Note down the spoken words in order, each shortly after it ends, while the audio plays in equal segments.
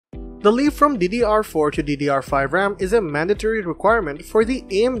The leap from DDR4 to DDR5 RAM is a mandatory requirement for the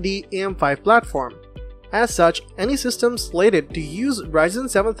AMD AM5 platform. As such, any system slated to use Ryzen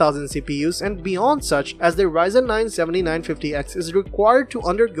 7000 CPUs and beyond such as the Ryzen 9 7950X is required to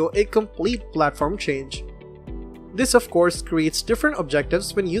undergo a complete platform change. This of course creates different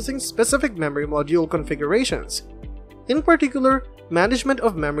objectives when using specific memory module configurations. In particular, management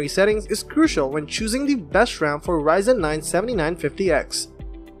of memory settings is crucial when choosing the best RAM for Ryzen 9 7950X.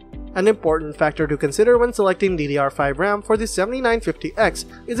 An important factor to consider when selecting DDR5 RAM for the 7950X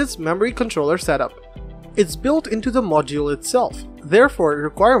is its memory controller setup. It's built into the module itself, therefore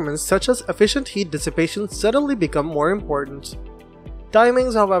requirements such as efficient heat dissipation suddenly become more important.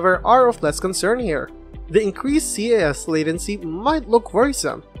 Timings, however, are of less concern here. The increased CAS latency might look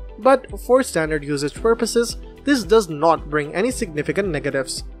worrisome, but for standard usage purposes, this does not bring any significant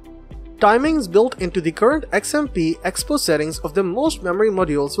negatives. Timings built into the current XMP Expo settings of the most memory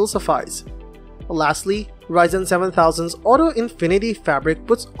modules will suffice. Lastly, Ryzen 7000's Auto Infinity fabric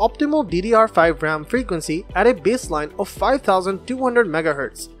puts optimal DDR5 RAM frequency at a baseline of 5200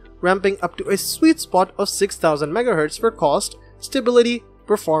 MHz, ramping up to a sweet spot of 6000 MHz for cost, stability,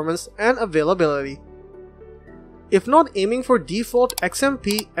 performance, and availability. If not aiming for default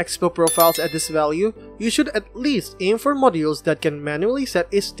XMP Expo profiles at this value, you should at least aim for modules that can manually set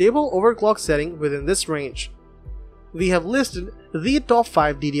a stable overclock setting within this range. We have listed the top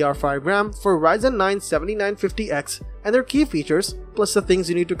 5 DDR5 RAM for Ryzen 9 7950X and their key features, plus the things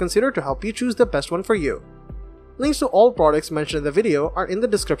you need to consider to help you choose the best one for you. Links to all products mentioned in the video are in the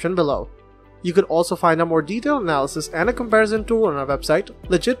description below. You could also find a more detailed analysis and a comparison tool on our website,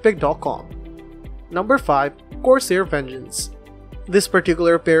 legitpick.com. Number 5. Corsair Vengeance. This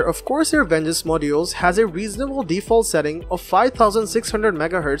particular pair of Corsair Vengeance modules has a reasonable default setting of 5600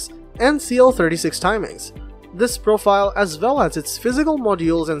 MHz and CL36 timings. This profile, as well as its physical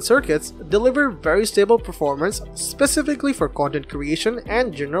modules and circuits, deliver very stable performance specifically for content creation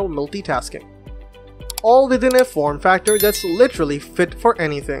and general multitasking. All within a form factor that's literally fit for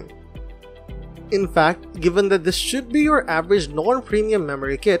anything. In fact, given that this should be your average non-premium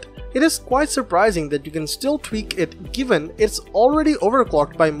memory kit, it is quite surprising that you can still tweak it given it's already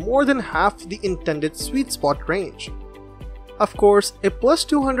overclocked by more than half the intended sweet spot range. Of course, a plus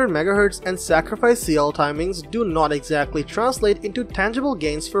 200 MHz and sacrifice CL timings do not exactly translate into tangible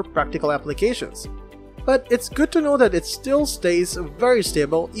gains for practical applications. But it's good to know that it still stays very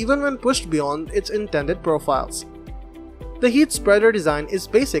stable even when pushed beyond its intended profiles. The heat spreader design is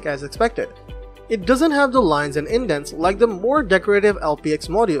basic as expected. It doesn't have the lines and indents like the more decorative LPX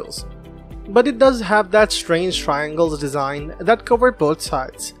modules, but it does have that strange triangles design that cover both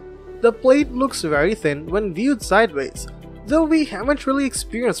sides. The plate looks very thin when viewed sideways, though we haven't really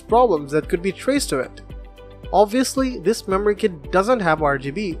experienced problems that could be traced to it. Obviously, this memory kit doesn't have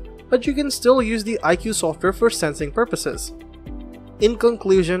RGB, but you can still use the IQ software for sensing purposes. In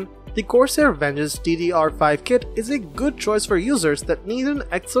conclusion, the Corsair Vengeance DDR5 kit is a good choice for users that need an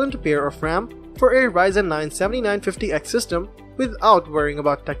excellent pair of RAM for a Ryzen 9 7950X system without worrying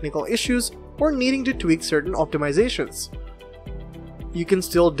about technical issues or needing to tweak certain optimizations. You can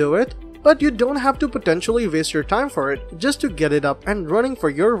still do it, but you don't have to potentially waste your time for it just to get it up and running for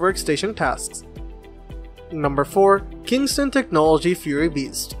your workstation tasks. Number 4. Kingston Technology Fury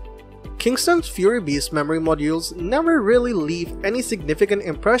Beast. Kingston's Fury Beast memory modules never really leave any significant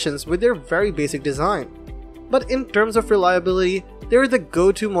impressions with their very basic design. But in terms of reliability, they are the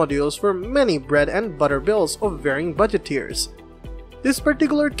go-to modules for many bread and butter builds of varying budget tiers. This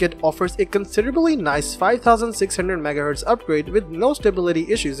particular kit offers a considerably nice 5600 MHz upgrade with no stability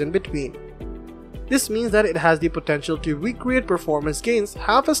issues in between. This means that it has the potential to recreate performance gains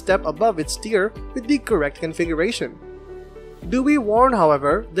half a step above its tier with the correct configuration. Do be warned,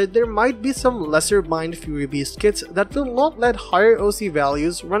 however, that there might be some lesser bind Fury Beast kits that will not let higher OC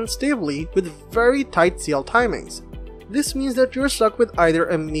values run stably with very tight CL timings. This means that you're stuck with either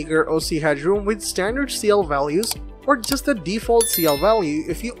a meager OC headroom with standard CL values or just the default CL value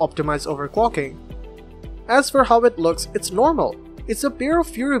if you optimize overclocking. As for how it looks, it's normal. It's a pair of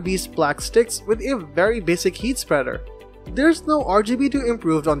Fury Beast black sticks with a very basic heat spreader. There's no RGB to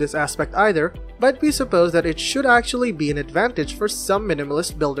improve on this aspect either, but we suppose that it should actually be an advantage for some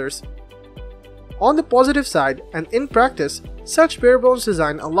minimalist builders. On the positive side, and in practice, such barebones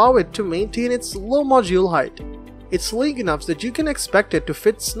design allow it to maintain its low module height. It's sleek enough that you can expect it to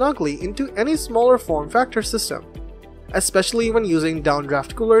fit snugly into any smaller form factor system, especially when using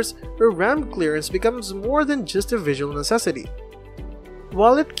downdraft coolers where RAM clearance becomes more than just a visual necessity.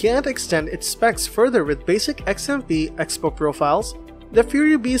 While it can't extend its specs further with basic XMP Expo profiles, The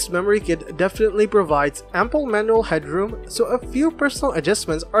Fury Beast memory kit definitely provides ample manual headroom, so a few personal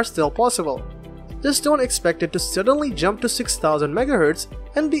adjustments are still possible. Just don't expect it to suddenly jump to 6000 MHz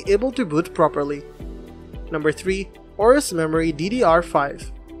and be able to boot properly. Number 3. AORUS Memory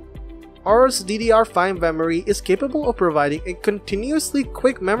DDR5. AORUS DDR5 memory is capable of providing a continuously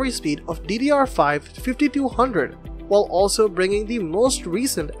quick memory speed of DDR5 5200 while also bringing the most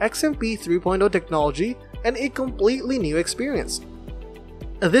recent XMP 3.0 technology and a completely new experience.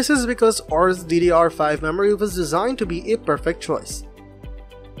 This is because AORUS DDR5 memory was designed to be a perfect choice.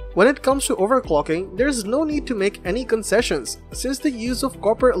 When it comes to overclocking, there is no need to make any concessions since the use of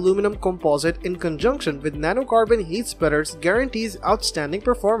copper aluminum composite in conjunction with nanocarbon heat spreaders guarantees outstanding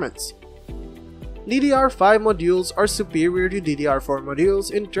performance. DDR5 modules are superior to DDR4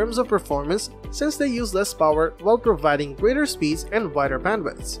 modules in terms of performance since they use less power while providing greater speeds and wider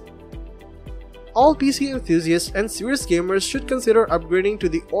bandwidths. All PC enthusiasts and serious gamers should consider upgrading to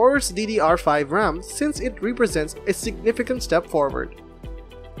the AORUS DDR5 RAM since it represents a significant step forward.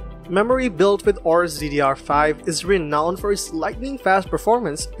 Memory built with AORUS DDR5 is renowned for its lightning-fast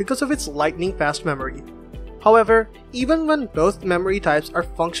performance because of its lightning-fast memory. However, even when both memory types are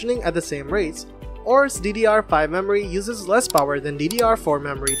functioning at the same rates, AORUS DDR5 memory uses less power than DDR4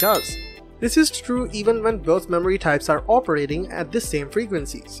 memory does. This is true even when both memory types are operating at the same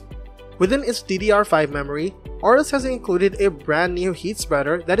frequencies. Within its DDR5 memory, AORUS has included a brand new heat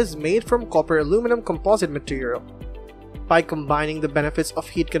spreader that is made from copper aluminum composite material. By combining the benefits of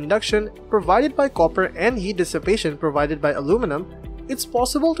heat conduction provided by copper and heat dissipation provided by aluminum, it's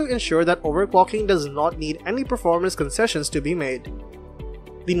possible to ensure that overclocking does not need any performance concessions to be made.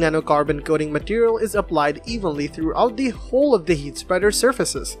 The nanocarbon coating material is applied evenly throughout the whole of the heat spreader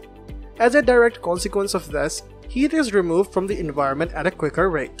surfaces. As a direct consequence of this, heat is removed from the environment at a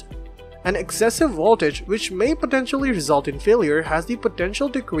quicker rate. An excessive voltage which may potentially result in failure has the potential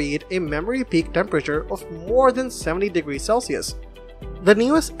to create a memory peak temperature of more than 70 degrees Celsius. The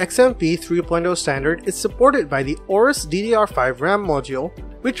newest XMP 3.0 standard is supported by the AORUS DDR5 RAM module,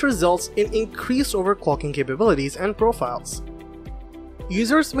 which results in increased overclocking capabilities and profiles.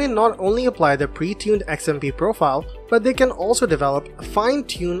 Users may not only apply the pre-tuned XMP profile, but they can also develop,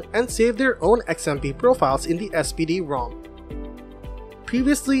 fine-tune, and save their own XMP profiles in the SPD-ROM.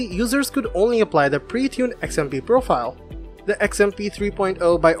 Previously, users could only apply the pre-tuned XMP profile. The XMP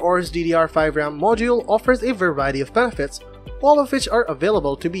 3.0 by AORUS DDR5 RAM module offers a variety of benefits, all of which are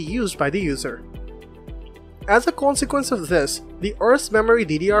available to be used by the user. As a consequence of this, the AORUS Memory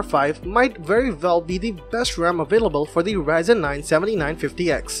DDR5 might very well be the best RAM available for the Ryzen 9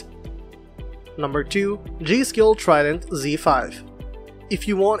 7950X. Number 2. G.Skill Trident Z5. If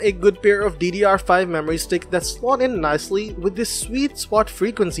you want a good pair of DDR5 memory sticks that slot in nicely with the sweet spot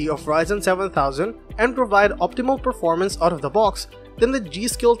frequency of Ryzen 7000 and provide optimal performance out of the box, then the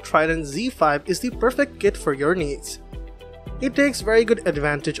G.Skill Trident Z5 is the perfect kit for your needs. It takes very good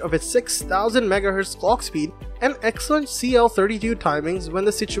advantage of its 6000 MHz clock speed and excellent CL32 timings when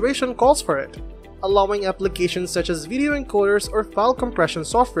the situation calls for it, allowing applications such as video encoders or file compression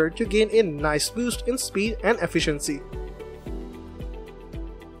software to gain a nice boost in speed and efficiency.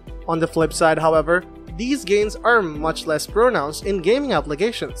 On the flip side, however, these gains are much less pronounced in gaming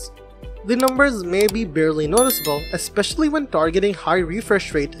applications. The numbers may be barely noticeable, especially when targeting high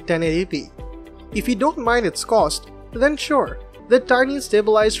refresh rate 1080p. If you don't mind its cost, then sure, the tiny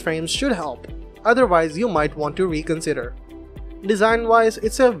stabilized frames should help, otherwise you might want to reconsider. Design-wise,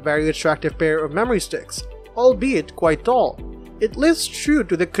 it's a very attractive pair of memory sticks, albeit quite tall. It lives true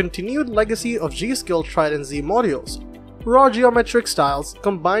to the continued legacy of G.Skill Trident Z modules. Raw geometric styles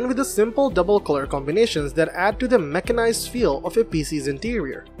combined with the simple double color combinations that add to the mechanized feel of a PC's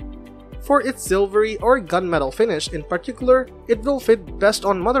interior. For its silvery or gunmetal finish in particular, it will fit best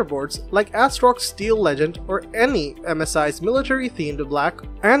on motherboards like ASRock's Steel Legend or any MSI's military-themed black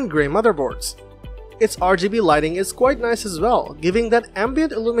and grey motherboards. Its RGB lighting is quite nice as well, giving that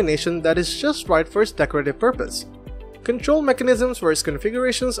ambient illumination that is just right for its decorative purpose. Control mechanisms for its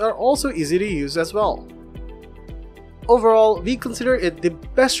configurations are also easy to use as well. Overall, we consider it the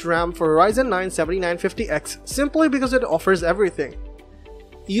best RAM for Ryzen 9 7950X simply because it offers everything.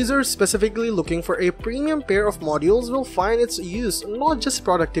 Users specifically looking for a premium pair of modules will find its use not just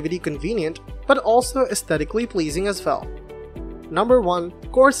productivity convenient, but also aesthetically pleasing as well. Number 1.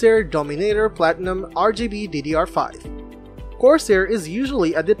 Corsair Dominator Platinum RGB DDR5. Corsair is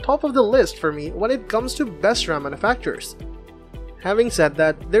usually at the top of the list for me when it comes to best RAM manufacturers. Having said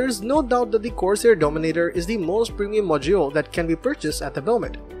that, there is no doubt that the Corsair Dominator is the most premium module that can be purchased at the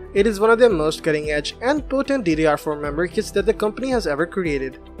moment. It is one of the most cutting-edge and potent DDR4 memory kits that the company has ever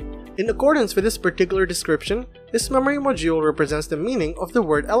created. In accordance with this particular description, this memory module represents the meaning of the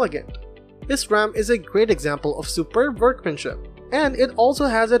word elegant. This RAM is a great example of superb workmanship, and it also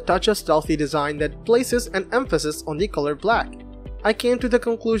has a touch of stealthy design that places an emphasis on the color black. I came to the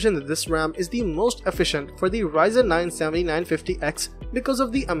conclusion that this RAM is the most efficient for the Ryzen 9 7950X because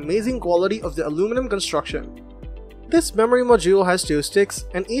of the amazing quality of the aluminum construction. This memory module has 2 sticks,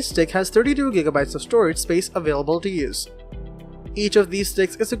 and each stick has 32GB of storage space available to use. Each of these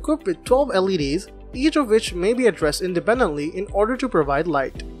sticks is equipped with 12 LEDs, each of which may be addressed independently in order to provide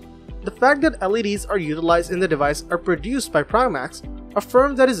light. The fact that LEDs are utilized in the device are produced by Primax, a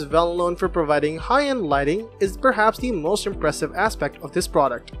firm that is well known for providing high-end lighting, is perhaps the most impressive aspect of this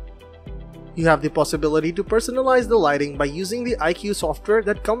product. You have the possibility to personalize the lighting by using the IQ software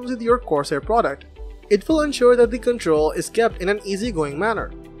that comes with your Corsair product. It will ensure that the control is kept in an easygoing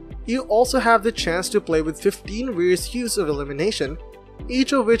manner. You also have the chance to play with 15 various hues of illumination,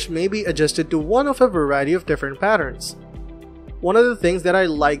 each of which may be adjusted to one of a variety of different patterns. One of the things that I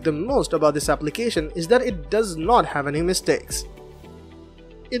like the most about this application is that it does not have any mistakes.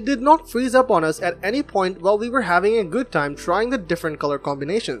 It did not freeze up on us at any point while we were having a good time trying the different color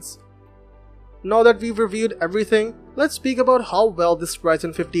combinations. Now that we've reviewed everything, let's speak about how well this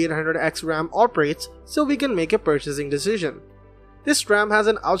Ryzen 5800X RAM operates so we can make a purchasing decision. This RAM has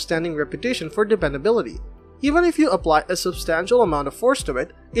an outstanding reputation for dependability. Even if you apply a substantial amount of force to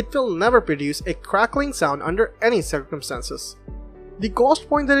it, it will never produce a crackling sound under any circumstances. The cost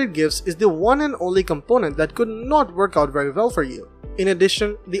point that it gives is the one and only component that could not work out very well for you. In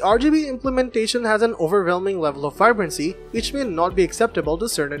addition, the RGB implementation has an overwhelming level of vibrancy which may not be acceptable to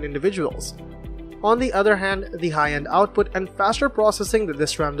certain individuals. On the other hand, the high-end output and faster processing that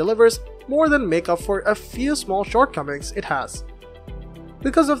this RAM delivers more than make up for a few small shortcomings it has.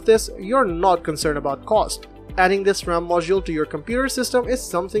 Because of this, you're not concerned about cost. Adding this RAM module to your computer system is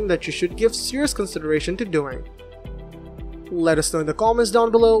something that you should give serious consideration to doing. Let us know in the comments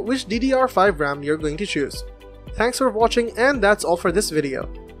down below which DDR5 RAM you're going to choose. Thanks for watching, and that's all for this video.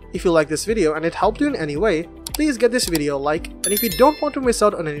 If you like this video and it helped you in any way, please get this video a like, and if you don't want to miss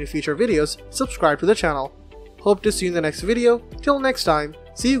out on any future videos, subscribe to the channel. Hope to see you in the next video. Till next time,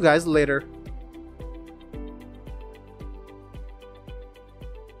 see you guys later.